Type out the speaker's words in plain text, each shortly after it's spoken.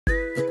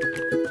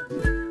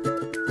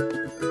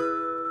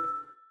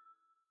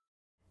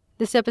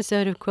This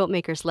episode of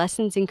Quiltmakers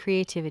Lessons in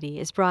Creativity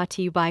is brought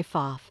to you by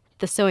FOF,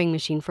 the sewing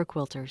machine for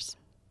quilters.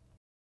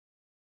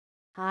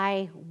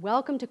 Hi,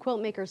 welcome to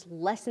Quiltmakers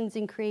Lessons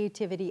in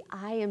Creativity.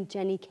 I am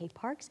Jenny K.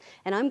 Parks,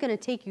 and I'm going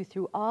to take you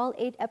through all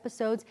 8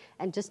 episodes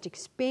and just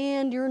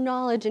expand your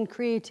knowledge and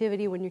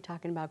creativity when you're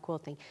talking about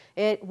quilting.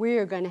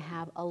 We're going to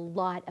have a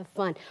lot of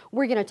fun.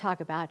 We're going to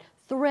talk about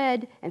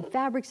thread and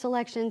fabric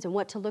selections and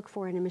what to look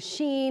for in a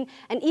machine,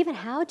 and even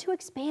how to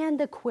expand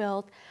the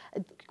quilt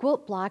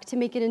block to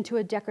make it into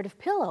a decorative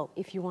pillow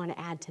if you want to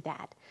add to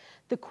that.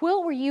 The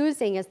quilt we're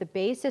using as the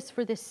basis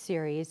for this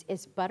series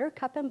is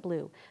Buttercup and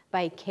Blue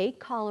by Kate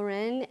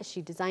Colleran.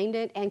 She designed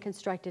it and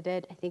constructed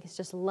it. I think it's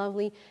just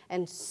lovely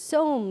and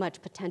so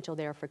much potential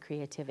there for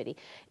creativity.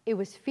 It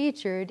was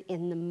featured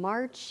in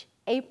the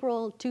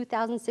April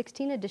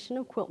 2016 edition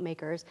of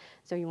Quiltmakers,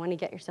 so you want to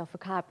get yourself a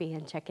copy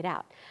and check it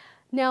out.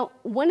 Now,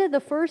 one of the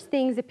first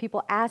things that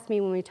people ask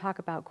me when we talk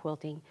about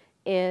quilting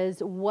is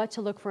what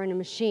to look for in a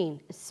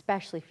machine,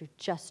 especially if you're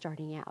just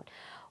starting out.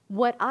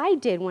 What I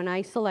did when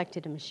I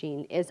selected a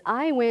machine is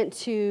I went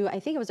to, I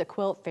think it was a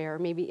quilt fair,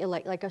 maybe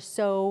like a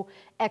sew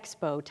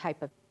expo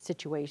type of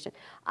situation.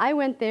 I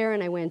went there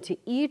and I went to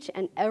each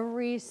and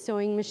every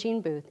sewing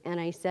machine booth and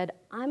I said,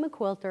 I'm a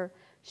quilter,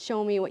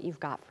 show me what you've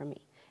got for me.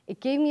 It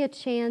gave me a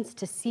chance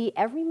to see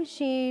every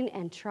machine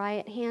and try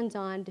it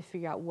hands-on to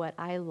figure out what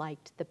I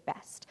liked the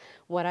best,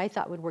 what I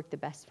thought would work the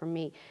best for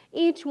me.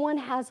 Each one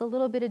has a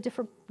little bit of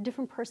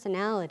different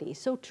personality,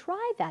 so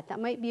try that. That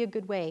might be a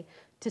good way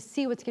to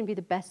see what's going to be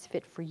the best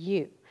fit for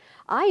you.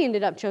 I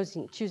ended up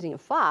choosing a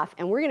FOF,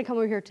 and we're going to come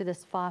over here to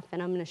this FOF,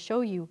 and I'm going to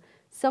show you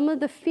some of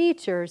the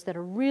features that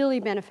are really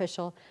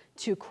beneficial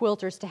to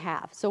quilters to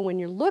have. So when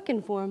you're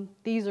looking for them,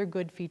 these are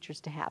good features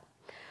to have.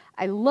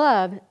 I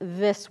love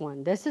this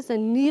one. This is a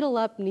needle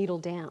up, needle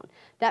down.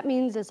 That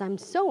means as I'm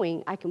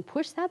sewing, I can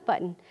push that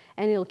button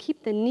and it'll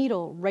keep the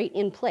needle right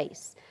in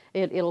place.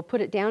 It'll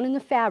put it down in the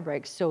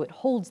fabric so it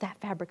holds that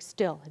fabric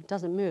still. It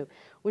doesn't move,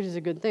 which is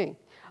a good thing.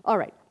 All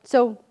right,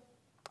 so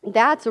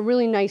that's a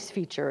really nice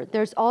feature.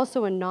 There's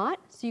also a knot,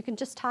 so you can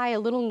just tie a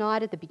little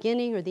knot at the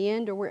beginning or the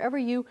end or wherever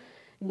you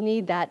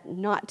need that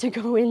knot to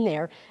go in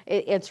there.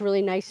 It's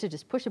really nice to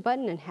just push a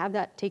button and have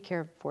that take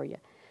care of it for you.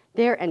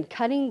 There, and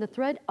cutting the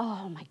thread,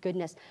 oh my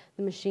goodness,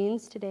 the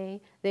machines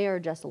today, they are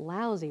just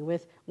lousy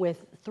with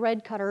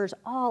thread cutters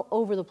all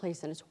over the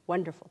place, and it's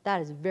wonderful.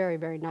 That is very,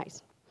 very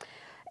nice.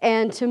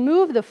 And to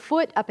move the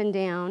foot up and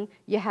down,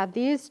 you have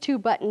these 2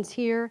 buttons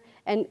here,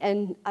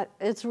 and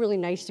it's really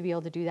nice to be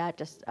able to do that,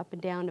 just up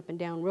and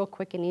down, real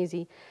quick and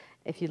easy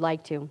if you'd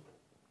like to.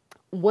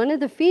 One of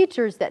the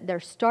features that they're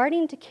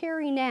starting to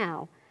carry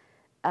now,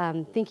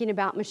 thinking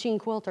about machine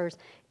quilters,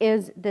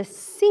 is the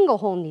single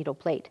hole needle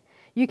plate.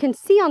 You can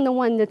see on the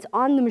one that's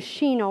on the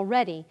machine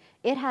already,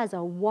 it has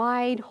a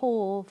wide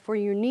hole for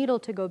your needle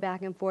to go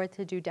back and forth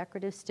to do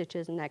decorative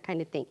stitches and that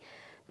kind of thing.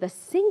 The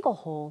single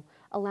hole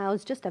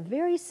allows just a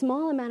very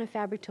small amount of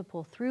fabric to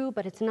pull through,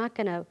 but it's not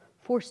going to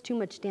force too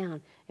much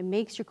down. It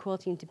makes your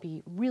quilting to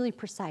be really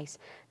precise.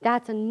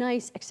 That's a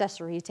nice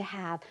accessory to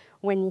have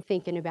when you're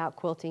thinking about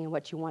quilting and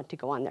what you want to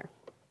go on there.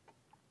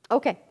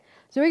 Okay,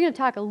 so we're going to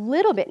talk a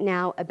little bit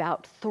now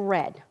about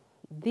thread.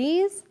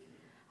 These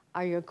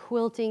are your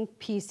quilting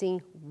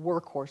piecing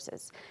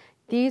workhorses.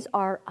 These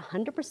are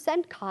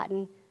 100%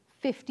 cotton,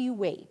 50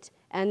 weight,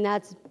 and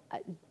that's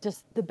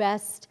just the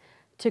best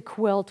to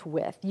quilt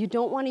with. You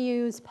don't want to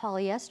use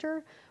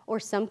polyester or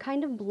some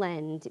kind of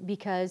blend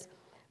because,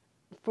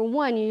 for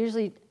one, you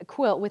usually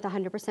quilt with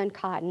 100%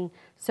 cotton,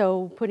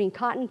 so putting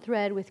cotton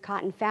thread with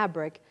cotton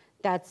fabric,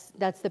 that's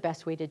the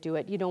best way to do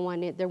it. You don't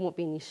want it, there won't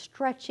be any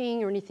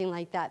stretching or anything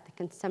like that that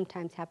can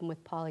sometimes happen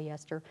with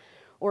polyester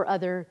or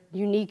other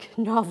unique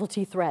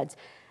novelty threads.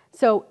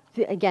 So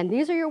again,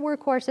 these are your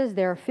workhorses.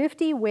 They're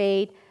 50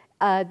 weight.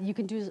 You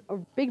can do a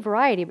big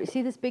variety, but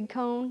see this big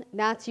cone?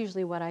 That's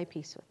usually what I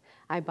piece with.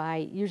 I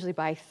usually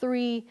buy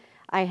 3.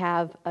 I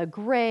have a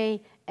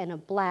gray and a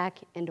black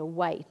and a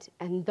white,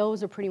 and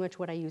those are pretty much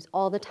what I use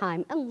all the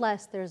time,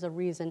 unless there's a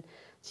reason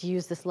to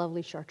use this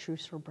lovely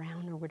chartreuse or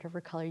brown or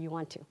whatever color you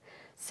want to.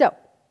 So,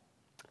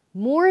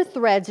 more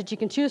threads that you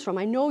can choose from.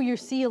 I know you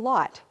see a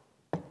lot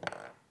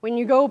when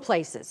you go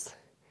places.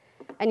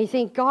 And you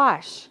think,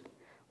 gosh,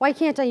 why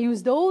can't I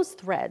use those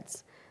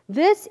threads?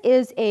 This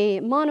is a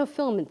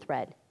monofilament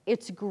thread.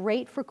 It's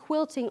great for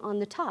quilting on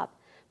the top,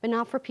 but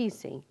not for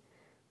piecing.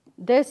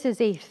 This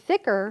is a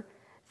thicker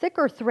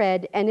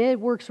thread, and it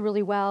works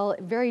really well,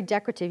 very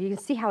decorative. You can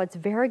see how it's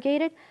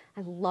variegated.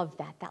 I love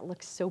that. That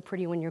looks so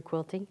pretty when you're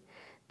quilting.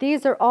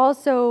 These are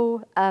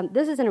also,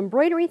 this is an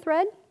embroidery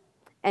thread,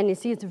 and you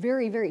see it's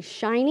very, very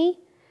shiny,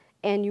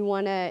 and you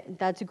want to,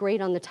 that's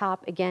great on the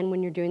top, again,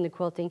 when you're doing the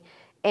quilting.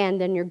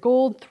 And then your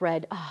gold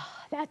thread,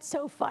 that's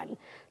so fun.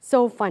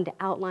 So fun to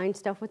outline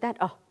stuff with that.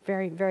 Oh,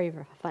 very, very,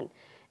 very fun.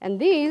 And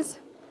these,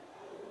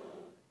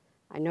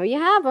 I know you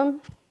have them,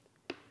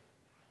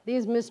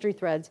 these mystery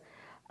threads.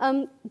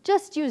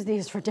 Just use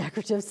these for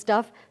decorative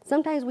stuff.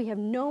 Sometimes we have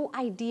no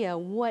idea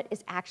what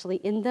is actually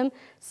in them,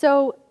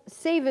 so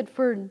save it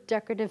for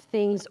decorative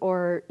things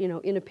or,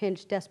 in a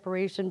pinch,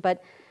 desperation,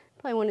 but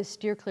Probably want to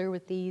steer clear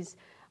with these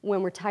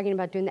when we're talking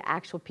about doing the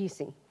actual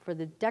piecing. For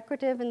the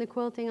decorative and the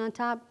quilting on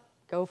top,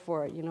 go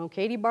for it. You know,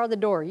 Katie barred the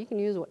door. You can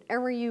use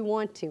whatever you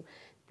want to.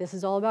 This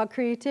is all about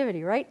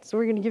creativity, right? So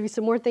we're going to give you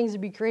some more things to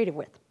be creative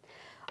with.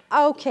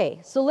 Okay,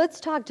 so let's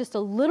talk just a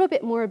little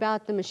bit more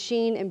about the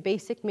machine and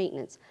basic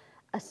maintenance.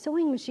 A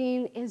sewing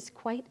machine is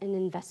quite an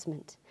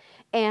investment,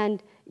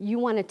 and you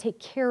want to take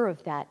care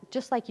of that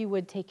just like you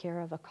would take care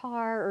of a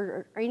car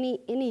or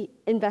any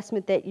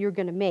investment that you're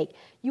going to make.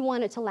 You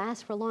want it to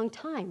last for a long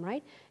time,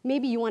 right?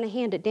 Maybe you want to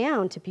hand it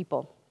down to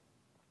people,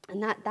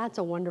 and that's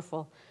a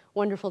wonderful,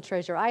 wonderful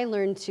treasure. I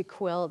learned to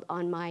quilt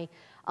on my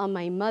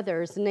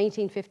mother's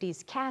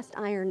 1950s cast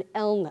iron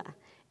Elna.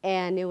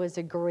 And it was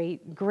a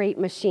great, great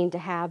machine to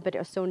have, but it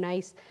was so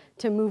nice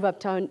to move up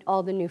to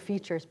all the new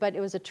features. But it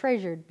was a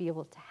treasure to be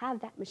able to have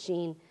that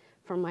machine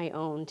for my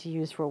own to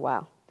use for a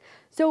while.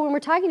 So when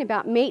we're talking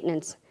about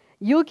maintenance,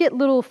 you'll get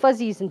little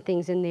fuzzies and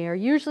things in there.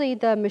 Usually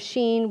the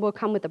machine will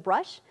come with a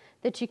brush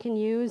that you can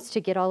use to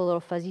get all the little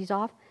fuzzies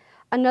off.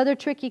 Another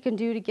trick you can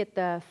do to get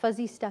the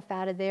fuzzy stuff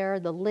out of there,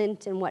 the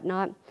lint and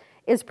whatnot,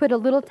 is put a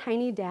little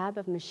tiny dab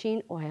of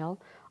machine oil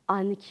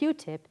on the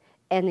Q-tip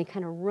and they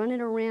kind of run it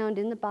around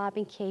in the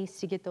bobbin case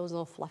to get those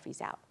little fluffies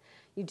out.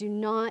 You do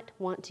not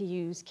want to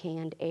use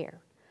canned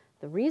air.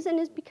 The reason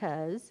is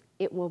because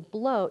it will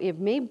blow, it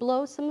may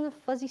blow some of the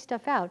fuzzy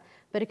stuff out,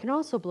 but it can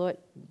also blow it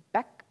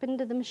back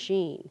into the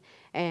machine.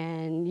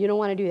 And you don't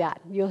want to do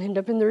that. You'll end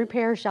up in the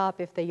repair shop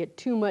if they get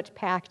too much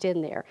packed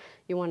in there.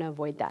 You want to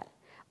avoid that.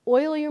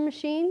 Oil your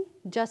machine,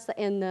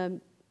 and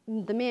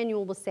the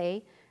manual will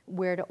say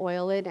where to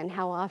oil it and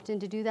how often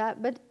to do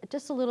that, but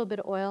just a little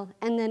bit of oil,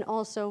 and then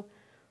also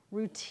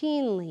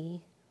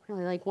routinely,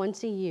 really like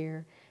once a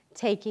year,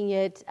 taking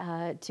it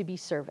to be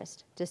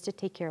serviced, just to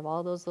take care of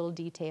all those little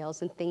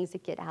details and things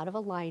that get out of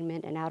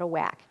alignment and out of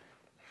whack.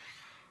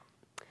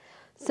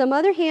 Some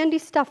other handy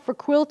stuff for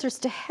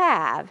quilters to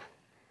have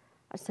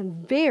are some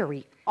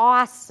very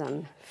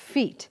awesome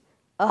feet.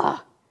 Ugh,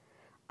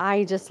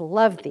 I just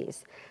love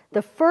these.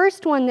 The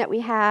first one that we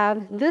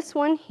have, this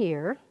one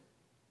here,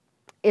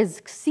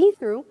 is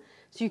see-through,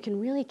 so you can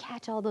really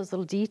catch all those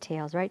little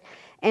details, right?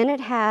 And it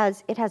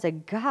has a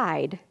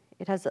guide.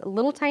 It has a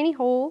little tiny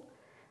hole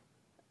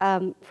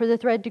for the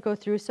thread to go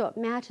through, so it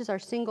matches our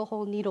single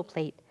hole needle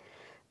plate.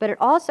 But it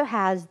also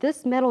has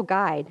this metal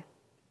guide,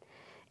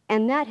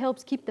 and that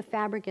helps keep the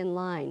fabric in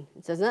line.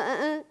 It says,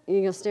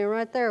 you're gonna stay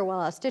right there while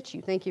I stitch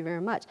you, thank you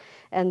very much.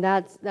 And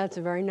that's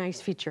a very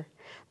nice feature.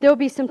 There'll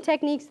be some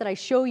techniques that I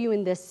show you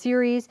in this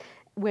series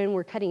when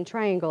we're cutting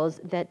triangles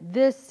that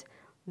this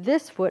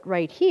foot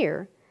right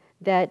here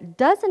that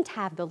doesn't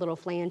have the little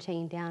flange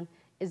hanging down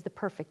is the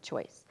perfect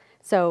choice.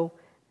 So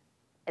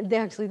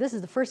actually, this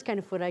is the first kind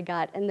of foot I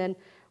got, and then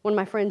one of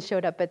my friends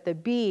showed up at the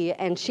B,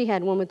 and she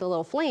had one with the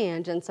little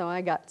flange, and so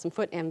I got some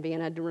foot envy,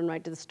 and I had to run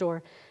right to the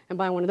store and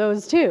buy one of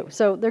those too.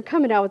 So they're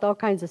coming out with all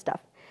kinds of stuff.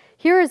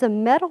 Here is a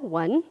metal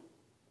one,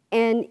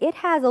 and it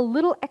has a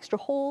little extra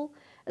hole.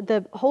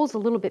 The hole's a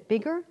little bit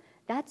bigger.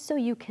 That's so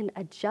you can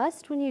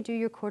adjust when you do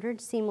your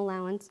quartered seam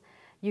allowance.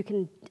 You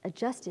can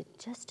adjust it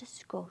just a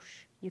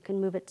skosh. You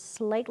can move it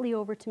slightly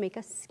over to make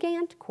a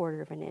scant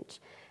 1/4 of an inch,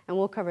 and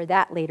we'll cover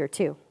that later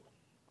too.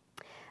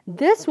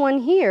 This one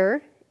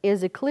here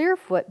is a clear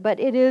foot, but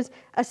it is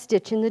a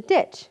stitch in the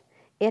ditch.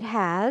 It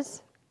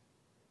has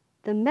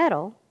the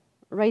metal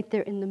right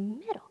there in the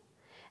middle,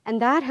 and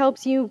that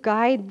helps you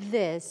guide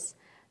this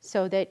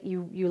so that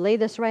you lay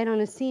this right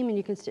on a seam and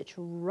you can stitch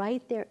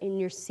right there in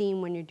your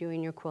seam when you're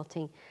doing your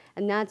quilting,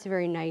 and that's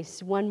very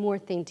nice. One more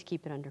thing to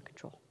keep it under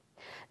control.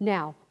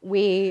 Now,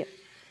 we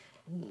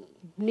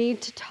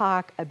need to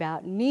talk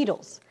about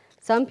needles.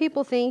 Some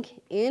people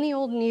think any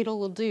old needle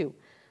will do.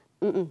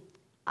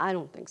 I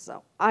don't think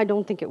so. I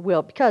don't think it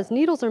will, because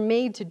needles are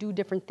made to do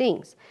different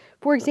things.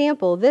 For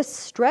example, this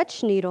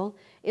stretch needle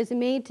is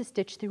made to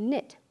stitch through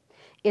knit.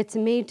 It's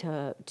made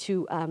to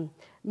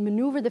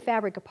maneuver the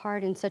fabric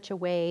apart in such a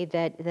way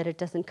that it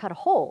doesn't cut a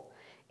hole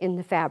in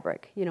the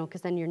fabric, you know,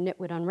 because then your knit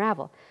would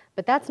unravel.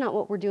 But that's not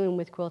what we're doing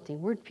with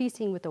quilting. We're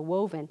piecing with a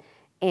woven,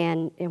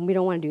 and we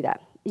don't want to do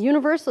that.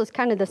 Universal is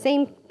kind of the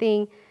same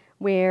thing,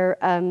 where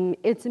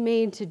it's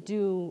made to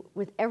do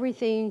with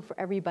everything for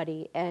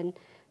everybody, and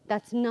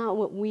that's not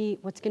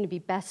what's going to be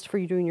best for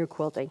you doing your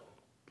quilting.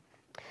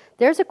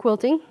 There's a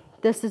quilting.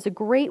 This is a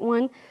great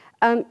one.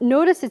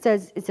 Notice it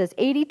says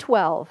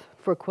 80-12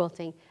 for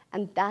quilting,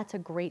 and that's a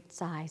great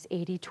size,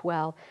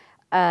 80-12.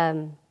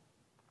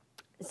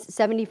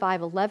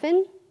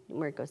 75-11,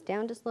 where it goes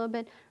down just a little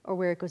bit, or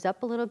where it goes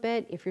up a little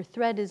bit. If your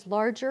thread is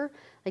larger,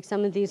 like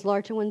some of these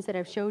larger ones that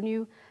I've shown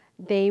you,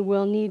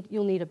 you'll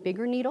need a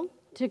bigger needle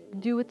to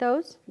do with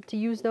those, to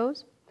use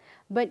those.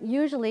 But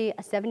usually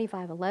a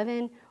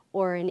 75-11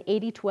 or an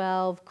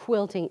 80-12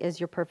 quilting is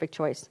your perfect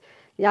choice.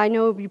 Yeah, I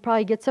know you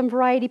probably get some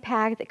variety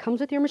pack that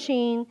comes with your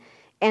machine,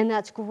 and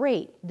that's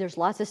great. There's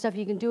lots of stuff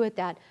you can do with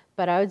that,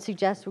 but I would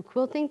suggest with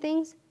quilting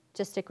things,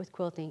 just stick with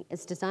quilting.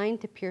 It's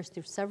designed to pierce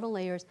through several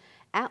layers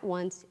at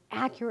once,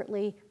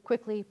 accurately,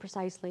 quickly,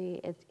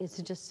 precisely. It's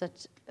just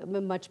such a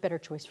much better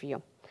choice for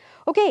you.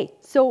 Okay,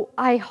 so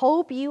I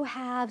hope you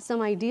have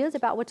some ideas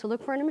about what to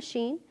look for in a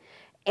machine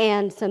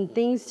and some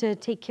things to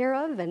take care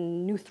of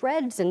and new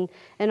threads and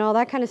all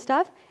that kind of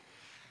stuff.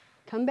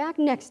 Come back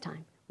next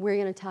time. We're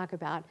going to talk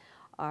about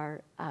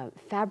our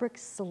fabric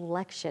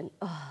selection.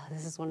 Oh,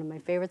 this is one of my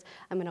favorites.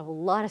 I'm going to have a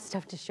lot of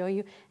stuff to show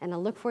you, and I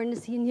look forward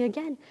to seeing you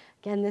again.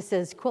 Again, this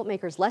is Quilt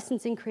Makers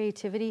Lessons in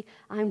Creativity.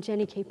 I'm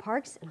Jenny K.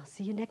 Parks, and I'll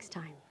see you next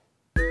time.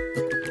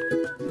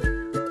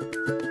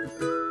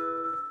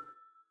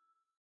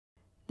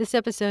 This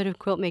episode of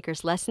Quilt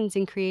Makers Lessons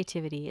in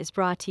Creativity is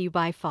brought to you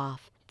by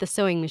FOF, the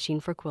sewing machine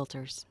for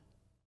quilters.